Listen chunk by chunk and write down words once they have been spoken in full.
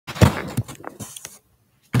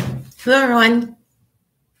Hello, everyone.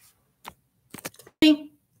 It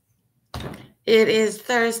is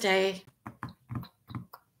Thursday.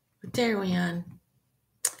 What day are we on?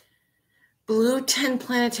 Blue 10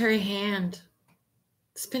 planetary hand.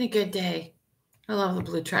 It's been a good day. I love the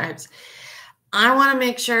blue tribes. I want to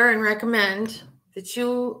make sure and recommend that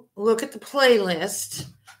you look at the playlist.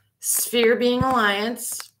 Sphere Being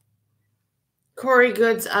Alliance. Corey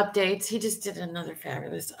Good's updates. He just did another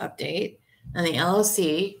fabulous update on the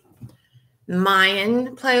LLC.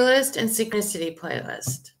 Mayan playlist and Synchronicity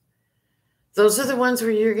playlist. Those are the ones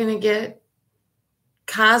where you're going to get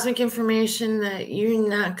cosmic information that you're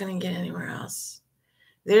not going to get anywhere else.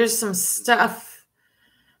 There's some stuff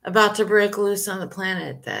about to break loose on the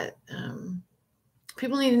planet that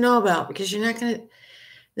people need to know about, because you're not going to,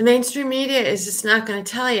 the mainstream media is just not going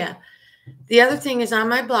to tell you. The other thing is, on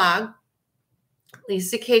my blog,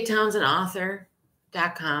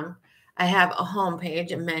 LisaKTownsendAuthor.com, I have a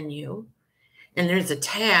homepage, a menu, and there's a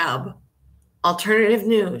tab, Alternative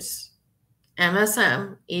News,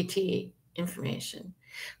 MSM, ET information.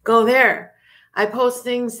 Go there. I post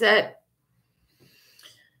things that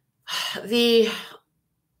the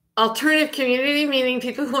alternative community, meaning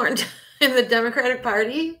people who aren't in the Democratic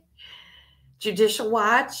Party, Judicial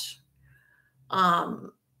Watch,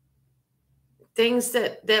 things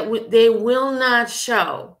that they will not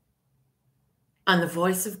show on the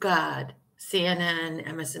Voice of God, CNN,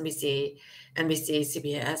 MSNBC, NBC,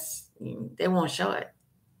 CBS. They won't show it.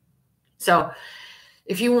 So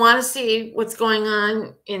if you want to see what's going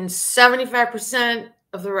on in 75%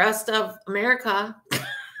 of the rest of America,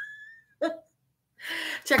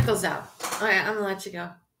 check those out. All right, I'm going to let you go.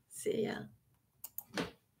 See ya.